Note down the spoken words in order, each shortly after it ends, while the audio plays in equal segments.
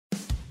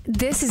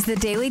This is the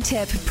Daily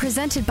Tip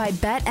presented by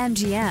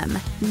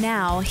BetMGM.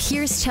 Now,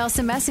 here's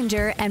Chelsea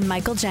Messenger and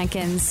Michael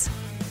Jenkins.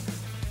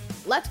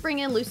 Let's bring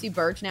in Lucy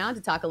Burdge now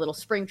to talk a little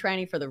spring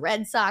training for the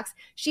Red Sox.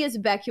 She is a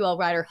BetQL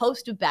writer,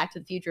 host of Back to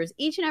the Futures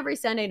each and every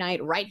Sunday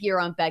night right here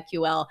on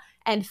BetQL.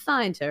 And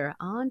find her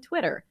on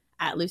Twitter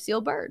at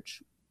Lucille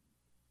Burdge.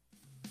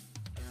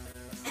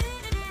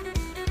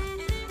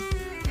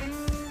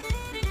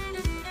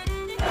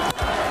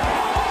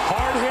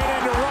 Hard hit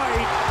into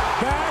right.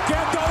 Back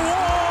at the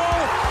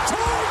wall.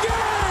 Tie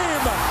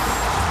game.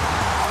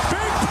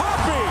 Big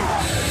Poppy.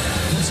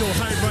 I'm so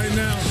hyped right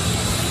now.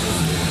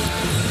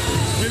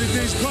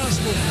 Anything's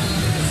possible.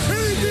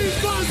 Anything's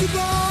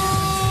possible.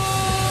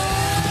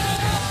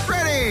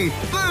 Ready.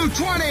 Blue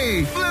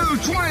 20. Blue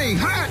 20.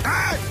 Hot.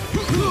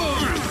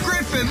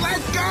 Griffin,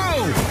 let's go.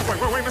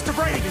 Wait, Mr.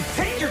 Brady.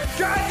 Take your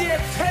goddamn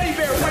teddy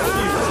bear with you.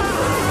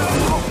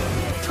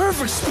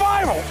 Perfect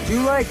spiral. Do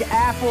you like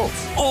apples?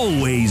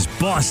 Always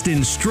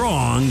Boston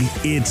strong,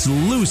 it's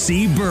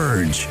Lucy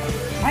Burdge.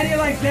 How do you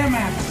like them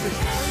apples?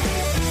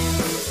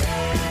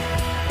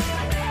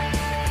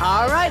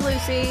 All right,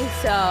 Lucy.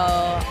 So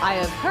I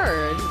have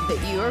heard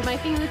that you are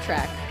making the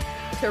trek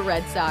to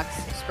Red Sox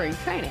spring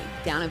training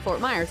down in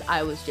Fort Myers.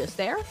 I was just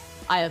there.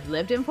 I have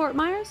lived in Fort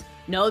Myers,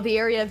 know the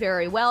area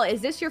very well.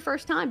 Is this your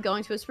first time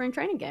going to a spring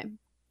training game?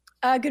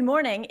 Good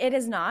morning. It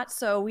is not.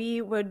 So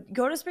we would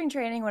go to spring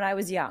training when I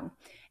was young.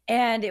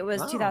 And it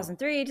was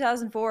 2003,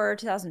 2004,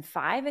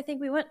 2005. I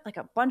think we went like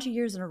a bunch of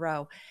years in a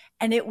row.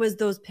 And it was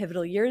those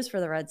pivotal years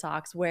for the Red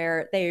Sox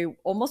where they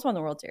almost won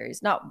the World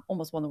Series. Not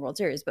almost won the World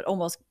Series, but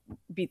almost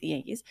beat the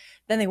Yankees.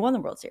 Then they won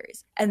the World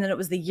Series. And then it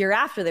was the year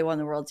after they won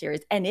the World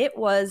Series. And it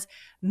was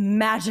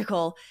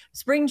magical.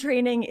 Spring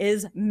training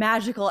is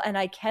magical. And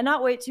I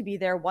cannot wait to be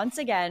there once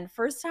again.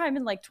 First time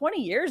in like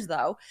 20 years,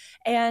 though.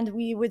 And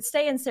we would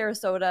stay in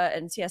Sarasota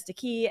and Siesta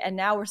Key. And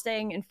now we're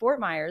staying in Fort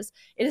Myers.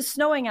 It is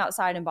snowing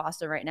outside in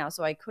Boston right now.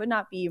 So I could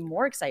not be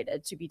more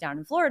excited to be down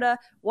in Florida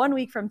 1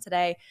 week from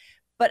today.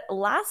 But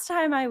last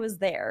time I was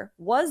there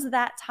was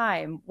that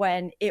time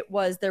when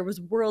there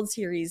was World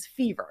Series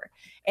fever,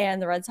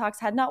 and the Red Sox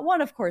had not won,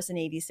 of course, in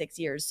 86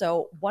 years.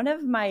 So one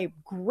of my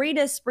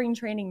greatest spring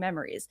training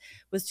memories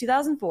was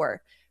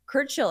 2004.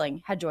 Curt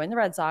Schilling had joined the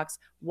Red Sox,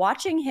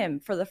 watching him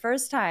for the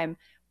first time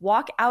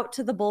walk out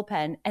to the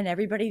bullpen, and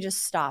everybody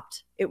just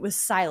stopped. It was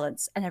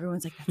silence. And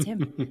everyone's like, that's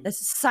him.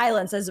 This is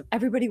silence as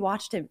everybody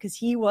watched him because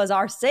he was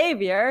our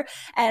savior.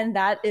 And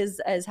that is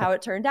how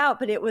it turned out.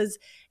 But it was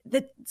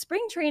the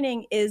spring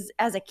training is,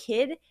 as a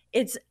kid,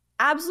 it's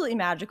absolutely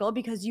magical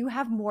because you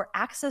have more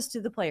access to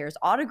the players.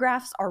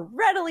 Autographs are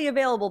readily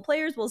available.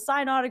 Players will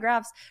sign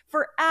autographs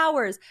for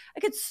hours.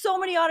 I get so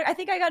many autographs. I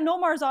think I got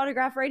Nomar's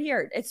autograph right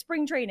here. It's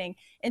spring training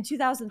in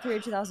 2003 or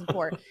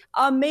 2004.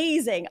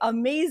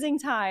 Amazing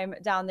time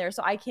down there.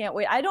 So I can't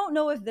wait. I don't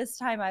know if this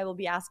time I will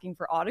be asking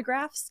for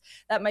autographs.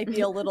 That might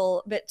be a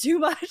little bit too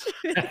much.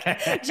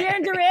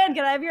 Jaron Duran,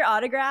 can I have your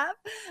autograph?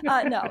 No,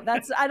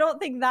 I don't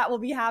think that will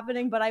be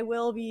happening, but I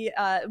will be.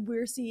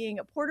 We're seeing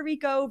Puerto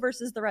Rico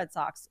versus the Red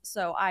Sox.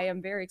 So I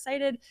am very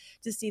excited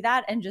to see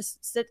that and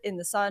just sit in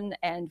the sun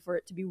and for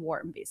it to be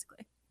warm,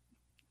 basically.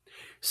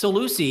 So,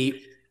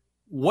 Lucy,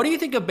 what do you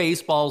think of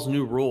baseball's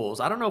new rules?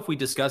 I don't know if we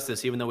discussed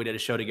this, even though we did a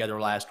show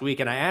together last week.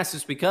 And I asked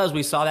this because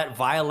we saw that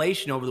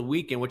violation over the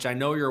weekend, which I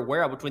know you're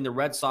aware of, between the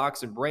Red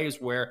Sox and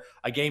Braves, where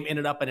a game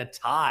ended up in a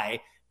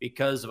tie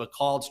because of a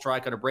called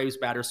strike on a Braves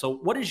batter. So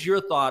what is your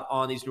thought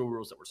on these new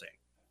rules that we're seeing?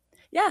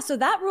 Yeah, so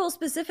that rule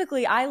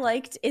specifically I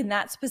liked in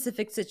that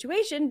specific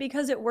situation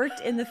because it worked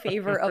in the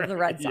favor of the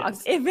Red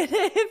Sox. Yes. If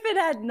it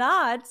had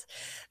not,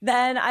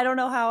 then I don't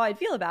know how I'd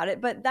feel about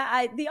it. But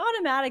the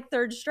automatic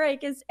third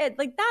strike is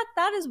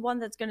that is one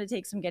that's going to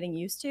take some getting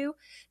used to.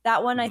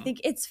 That one, I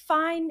think it's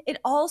fine. It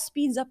all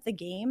speeds up the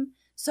game.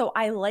 So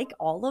I like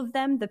all of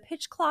them. The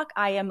pitch clock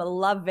I am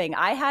loving.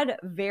 I had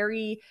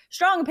very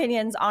strong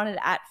opinions on it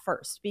at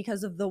first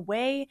because of the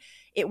way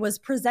it was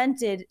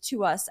presented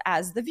to us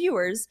as the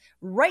viewers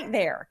right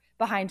there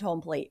behind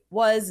home plate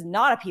was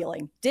not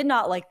appealing. Did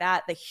not like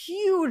that. The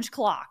huge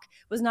clock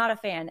was not a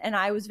fan. And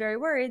I was very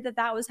worried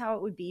that was how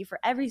it would be for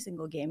every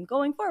single game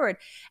going forward.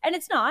 And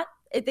it's not.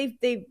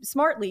 They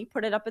smartly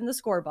put it up in the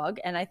score bug,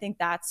 and I think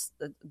that's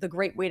the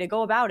great way to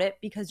go about it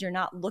because you're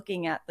not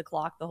looking at the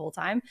clock the whole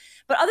time.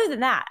 But other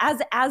than that,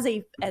 as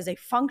a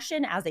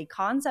function, as a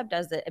concept,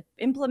 as an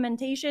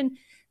implementation,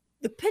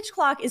 the pitch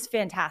clock is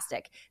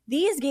fantastic.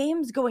 These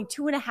games going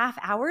 2.5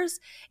 hours,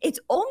 it's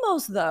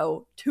almost,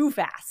 though, too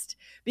fast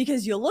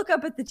because you look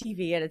up at the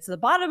TV and it's the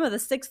bottom of the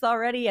sixth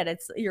already and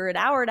you're an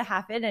hour and a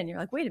half in and you're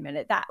like, wait a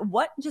minute,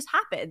 what just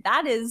happened?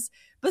 That is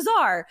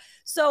bizarre.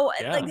 So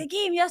like the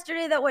game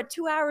yesterday that went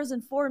 2 hours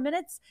and 4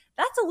 minutes,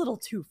 that's a little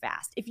too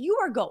fast. If you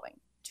are going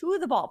to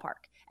the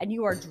ballpark and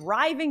you are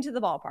driving to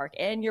the ballpark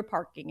and you're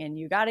parking and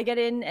you got to get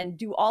in and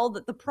do all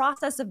the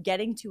process of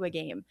getting to a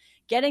game,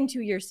 getting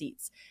to your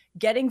seats,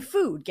 getting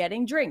food,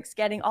 getting drinks,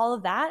 getting all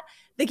of that,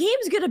 the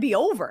game's going to be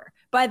over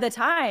by the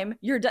time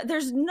you're done.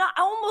 There's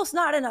almost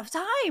not enough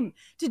time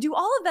to do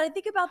all of that. I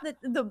think about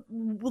the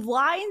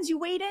lines you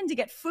wait in to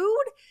get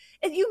food,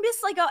 and you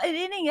miss like an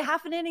inning, a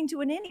half an inning to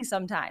an inning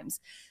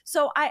sometimes.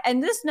 So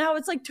now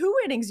it's like 2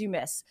 innings you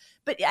miss.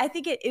 But I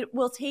think it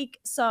will take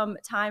some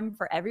time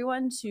for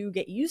everyone to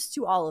get used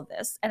to all of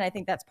this. And I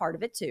think that's part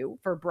of it too,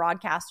 for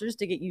broadcasters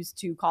to get used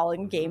to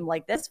calling a game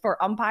like this,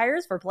 for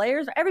umpires, for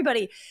players, for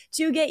everybody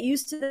to get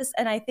used to this.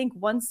 And I think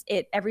once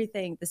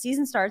the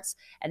season starts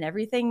and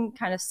everything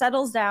kind of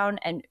settles down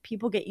and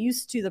people get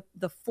used to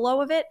the flow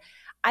of it,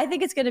 I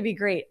think it's going to be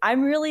great.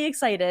 I'm really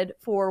excited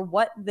for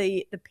what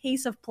the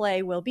pace of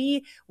play will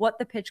be, what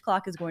the pitch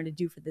clock is going to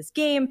do for this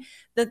game.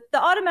 The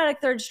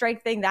automatic third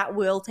strike thing, that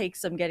will take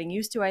some getting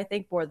used to, I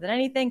think, more than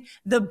anything.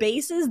 The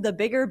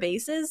bigger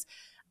bases,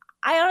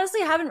 I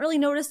honestly haven't really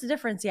noticed a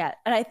difference yet.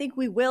 And I think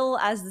we will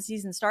as the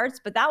season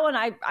starts. But that one,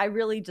 I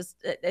really just,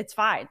 it's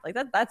fine. Like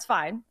that's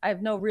fine. I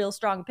have no real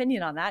strong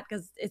opinion on that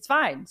because it's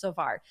fine so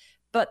far.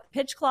 But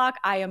pitch clock,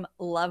 I am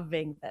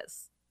loving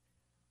this.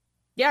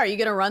 Yeah, are you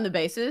going to run the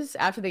bases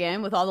after the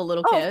game with all the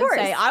little kids?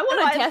 Say, I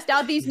want to test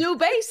out these new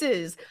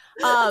bases.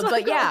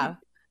 But yeah,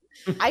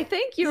 I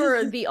think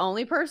you're the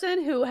only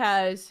person who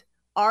has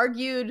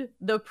argued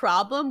the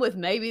problem with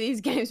maybe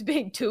these games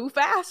being too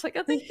fast. Like,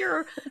 I think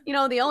you're,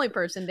 the only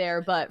person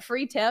there. But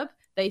free tip,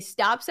 they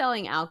stopped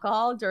selling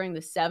alcohol during the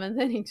 7th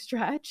inning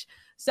stretch.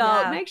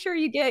 So make sure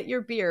you get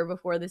your beer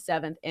before the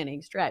 7th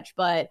inning stretch.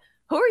 But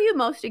who are you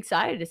most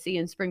excited to see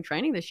in spring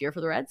training this year for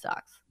the Red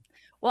Sox?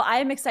 Well, I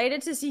am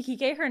excited to see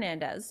Kike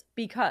Hernandez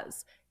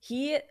because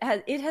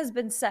it has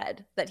been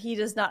said that he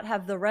does not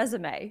have the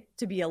resume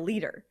to be a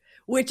leader,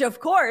 which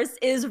of course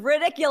is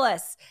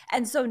ridiculous.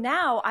 And so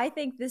now I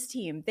think this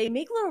team, they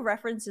make little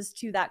references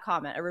to that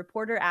comment. A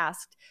reporter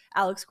asked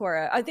Alex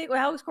Cora, it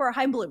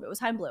was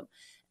Heimblum,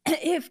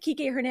 if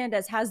Kike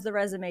Hernandez has the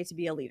resume to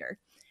be a leader,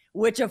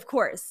 which of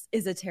course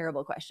is a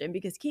terrible question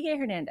because Kike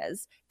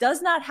Hernandez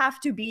does not have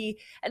to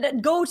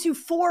go to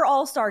 4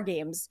 All-Star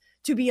games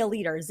to be a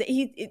leader.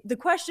 The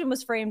question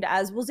was framed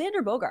as, well,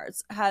 Xander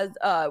Bogaerts has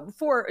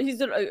he's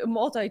a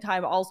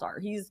multi-time All-Star.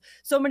 He's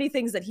so many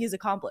things that he's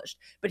accomplished,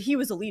 but he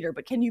was a leader.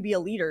 But can you be a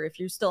leader if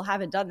you still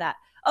haven't done that?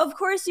 Of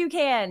course you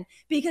can,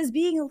 because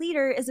being a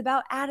leader is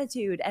about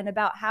attitude and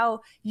about how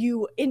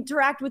you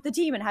interact with the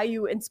team and how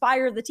you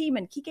inspire the team.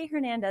 And Kike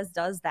Hernandez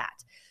does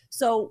that.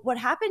 So what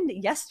happened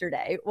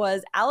yesterday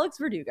was Alex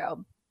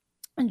Verdugo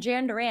and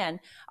Jan Duran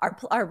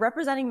are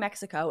representing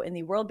Mexico in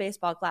the World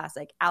Baseball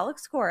Classic.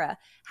 Alex Cora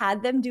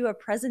had them do a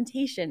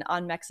presentation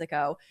on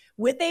Mexico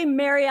with a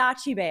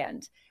mariachi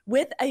band,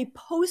 with a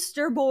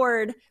poster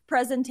board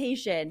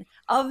presentation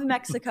of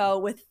Mexico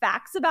with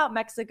facts about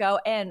Mexico.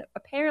 And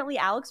apparently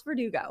Alex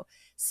Verdugo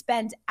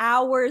spent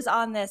hours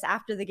on this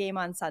after the game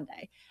on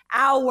Sunday.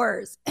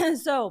 Hours.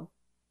 So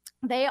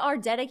they are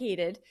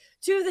dedicated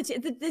to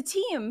the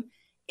team.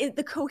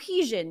 The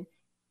cohesion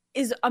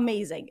is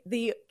amazing.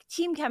 The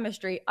team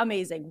chemistry,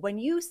 amazing. When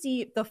you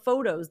see the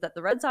photos that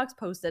the Red Sox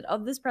posted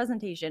of this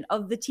presentation,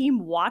 of the team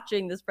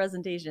watching this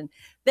presentation,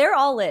 they're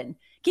all in.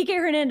 Kike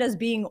Hernandez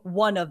being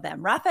one of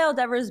them. Rafael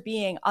Devers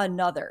being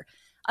another.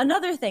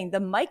 Another thing,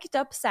 the mic'd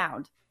up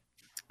sound.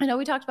 I know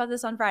we talked about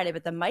this on Friday,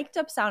 but the mic'd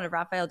up sound of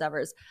Rafael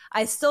Devers,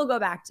 I still go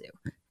back to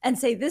and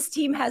say this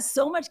team has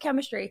so much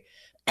chemistry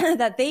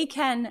that they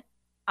can,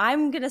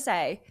 I'm going to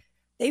say,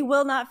 they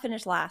will not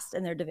finish last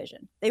in their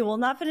division. They will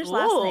not finish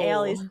last in the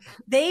AL East.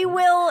 They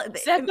will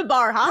set the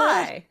bar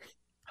high.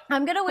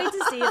 I'm going to wait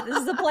to see it. This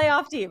is a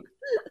playoff team.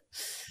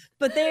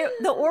 But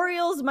the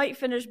Orioles might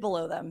finish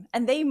below them,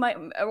 and they might,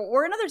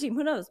 or another team,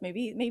 who knows,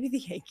 maybe the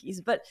Yankees.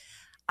 But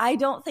I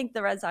don't think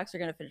the Red Sox are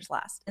going to finish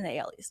last in the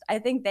AL East. I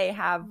think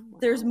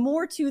there's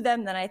more to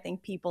them than I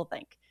think people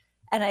think.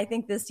 And I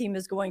think this team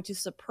is going to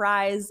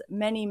surprise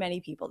many, many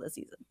people this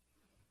season.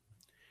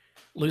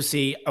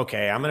 Lucy,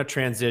 okay, I'm going to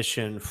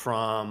transition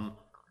from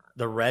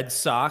the Red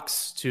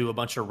Sox to a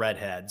bunch of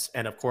redheads.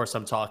 And of course,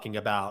 I'm talking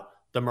about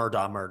the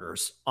Murdaugh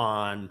murders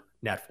on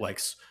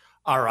Netflix.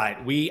 All right.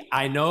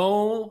 I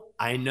know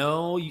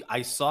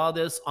I saw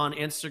this on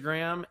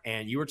Instagram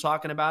and you were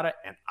talking about it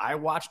and I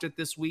watched it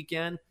this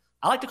weekend.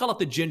 I like to call it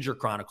the Ginger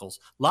Chronicles.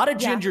 A lot of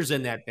gingers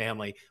in that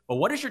family. But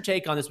what is your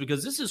take on this?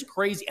 Because this is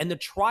crazy. And the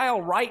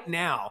trial right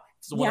now,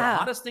 it's one of the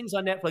hottest things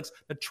on Netflix.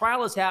 The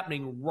trial is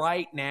happening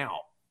right now.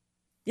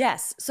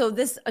 Yes. So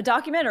this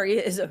documentary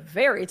is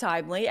very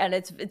timely, and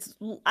it's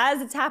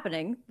as it's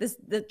happening,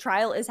 the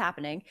trial is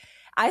happening.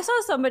 I saw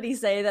somebody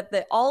say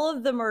that all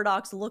of the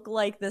Murdaughs look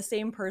like the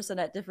same person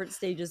at different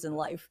stages in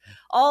life,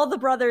 all the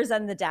brothers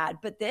and the dad.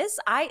 But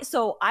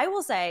I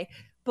will say,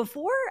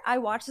 before I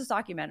watched this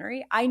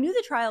documentary, I knew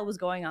the trial was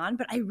going on,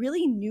 but I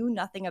really knew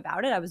nothing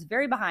about it. I was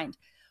very behind.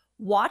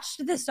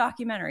 Watched this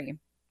documentary,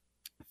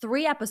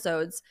 3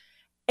 episodes.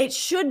 It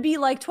should be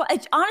like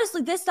 12.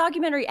 Honestly, this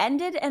documentary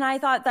ended and I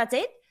thought, that's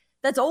it?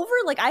 That's over?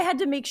 Like, I had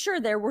to make sure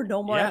there were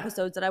no more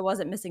episodes, that I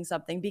wasn't missing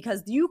something,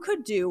 because you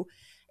could do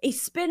a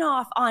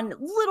spin-off on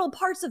little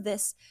parts of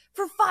this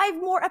for 5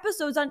 more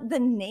episodes on the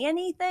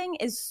nanny thing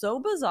is so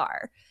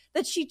bizarre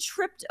that she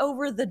tripped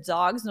over the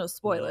dogs, no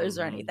spoilers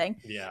or anything,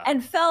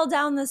 and fell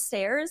down the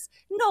stairs.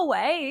 No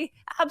way.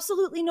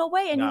 Absolutely no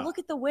way. And you look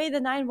at the way the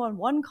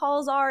 911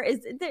 calls are,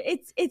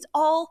 it's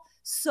all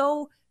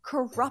so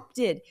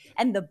corrupted.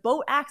 And the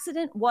boat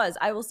accident was,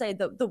 I will say,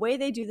 the way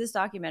they do this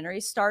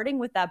documentary, starting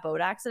with that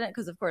boat accident,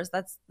 because of course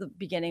that's the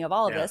beginning of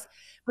all of this,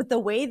 but the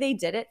way they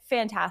did it,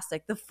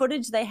 fantastic. The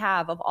footage they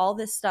have of all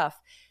this stuff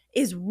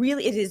is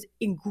really, it is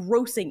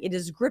engrossing. It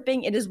is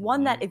gripping. It is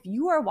one that if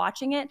you are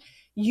watching it,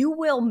 you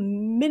will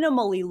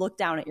minimally look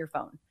down at your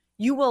phone.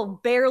 You will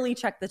barely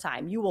check the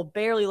time. You will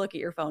barely look at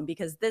your phone,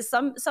 because this,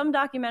 some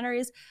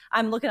documentaries,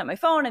 I'm looking at my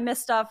phone, I miss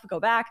stuff, go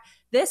back.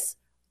 This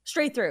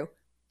straight through.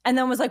 And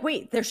then was like,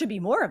 wait, there should be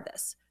more of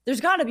this.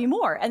 There's got to be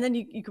more. And then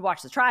you could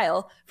watch the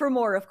trial for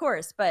more, of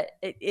course. But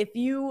if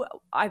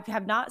I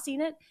have not seen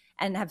it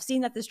and have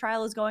seen that this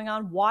trial is going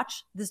on,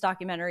 watch this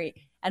documentary.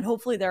 And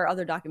hopefully there are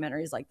other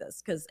documentaries like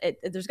this, because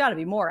there's got to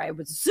be more. I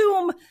would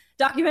assume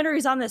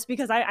documentaries on this,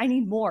 because I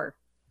need more.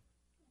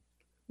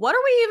 What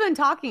are we even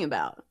talking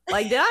about?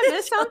 Like, did I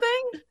miss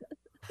something?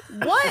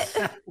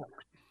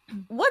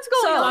 What's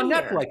going on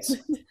here? Netflix.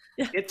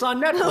 It's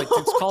on Netflix.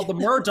 It's called The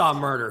Murdaugh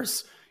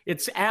Murders.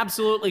 It's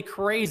absolutely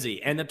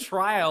crazy. And the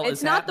trial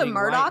is not the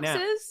Murdochs, right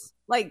now.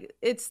 Like,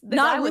 it's the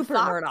not guy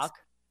Rupert Murdoch.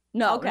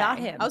 No, okay. not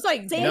him. I was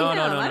like, damn,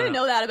 I didn't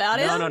know that about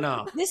him.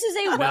 No. This is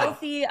a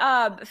wealthy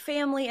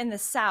family in the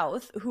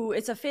South who,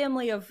 it's a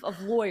family of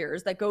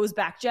lawyers that goes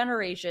back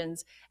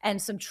generations,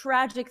 and some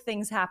tragic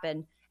things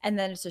happen. And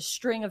then it's a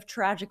string of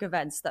tragic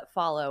events that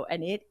follow.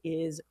 And it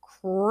is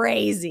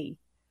crazy.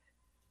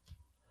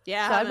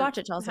 Yeah, so I'd watch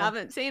it, Chelsea.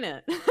 Haven't seen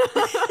it.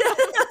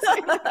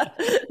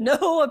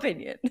 No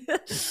opinion. Well,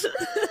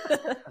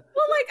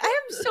 like, I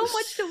have so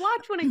much to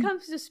watch when it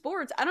comes to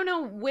sports. I don't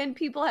know when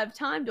people have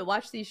time to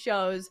watch these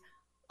shows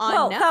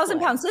on Netflix. 1,000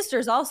 Pound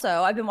Sisters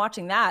also. I've been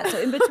watching that.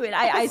 So in between,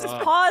 I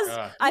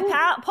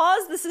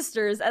paused the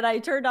Sisters, and I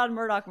turned on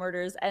Murdoch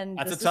Murders, and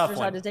That's the a tough Sisters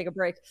one. had to take a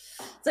break.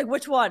 It's like,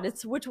 which one?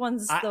 Which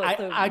one's the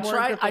I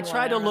more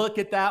tried to look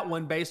at that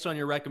one based on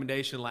your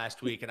recommendation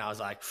last week, and I was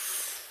like,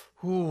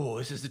 ooh,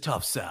 this is a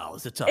tough sell.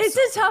 It's a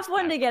tough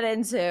one to get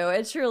into.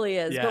 It truly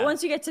is. Yeah. But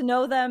once you get to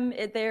know them,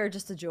 they are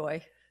just a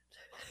joy.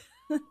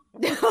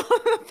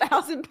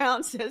 1,000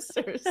 Pound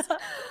Sisters. I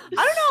don't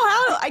know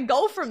how I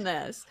go from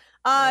this.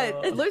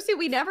 Lucy,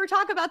 we never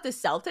talk about the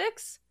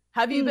Celtics.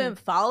 Have you been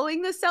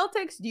following the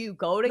Celtics? Do you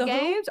go to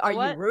games? Are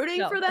you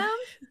rooting for them?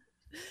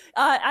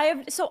 I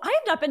have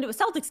not been to a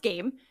Celtics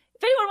game.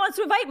 If anyone wants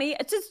to invite me,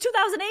 it's since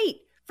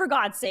 2008. For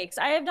God's sakes,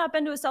 I have not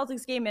been to a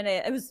Celtics game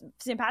it was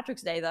St.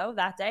 Patrick's Day, though,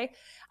 that day.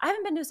 I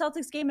haven't been to a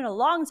Celtics game in a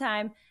long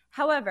time.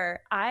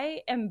 However,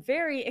 I am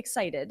very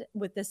excited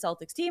with this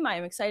Celtics team. I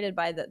am excited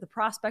by the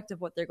prospect of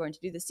what they're going to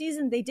do this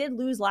season. They did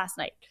lose last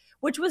night,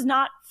 which was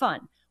not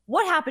fun.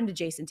 What happened to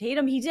Jason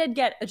Tatum? He did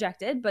get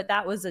ejected, but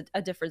that was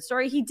a different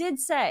story. He did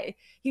say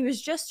he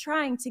was just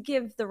trying to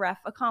give the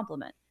ref a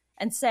compliment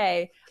and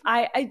say,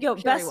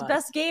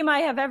 best game I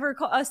have ever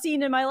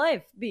seen in my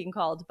life being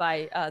called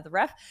by the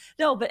ref.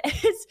 No, but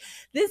it's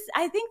this,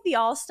 I think the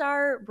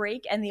All-Star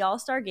break and the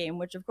All-Star game,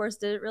 which of course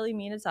didn't really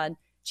mean a ton,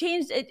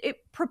 changed, it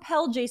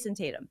propelled Jason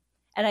Tatum.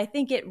 And I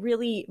think it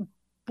really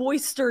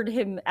boistered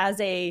him as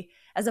a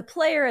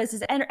player, as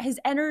his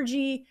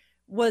energy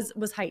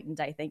was heightened,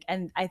 I think.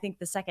 And I think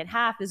the second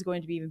half is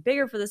going to be even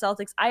bigger for the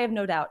Celtics. I have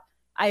no doubt.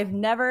 I have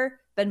never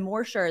been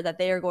more sure that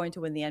they are going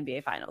to win the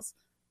NBA Finals.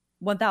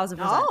 1,000%. The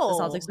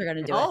Celtics are going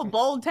to do it. Oh,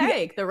 bold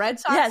take. The Red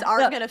Sox are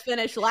going to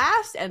finish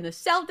last, and the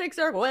Celtics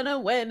are going to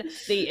win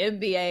the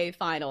NBA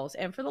Finals.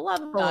 And for the love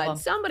of God,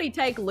 somebody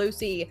take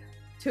Lucy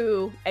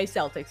to a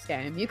Celtics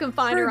game. You can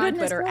find her on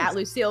Twitter at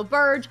Lucille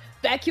Burdge.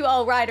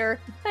 BetQL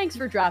writer. Thanks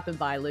for dropping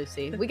by,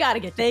 Lucy. We got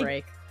to get to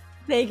break.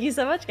 Thank you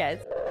so much,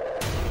 guys.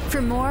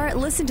 For more,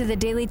 listen to the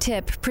Daily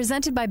Tip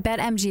presented by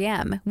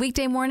BetMGM.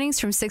 Weekday mornings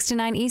from 6 to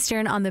 9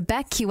 Eastern on the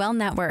BetQL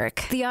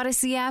network, the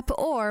Odyssey app,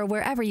 or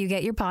wherever you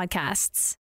get your podcasts.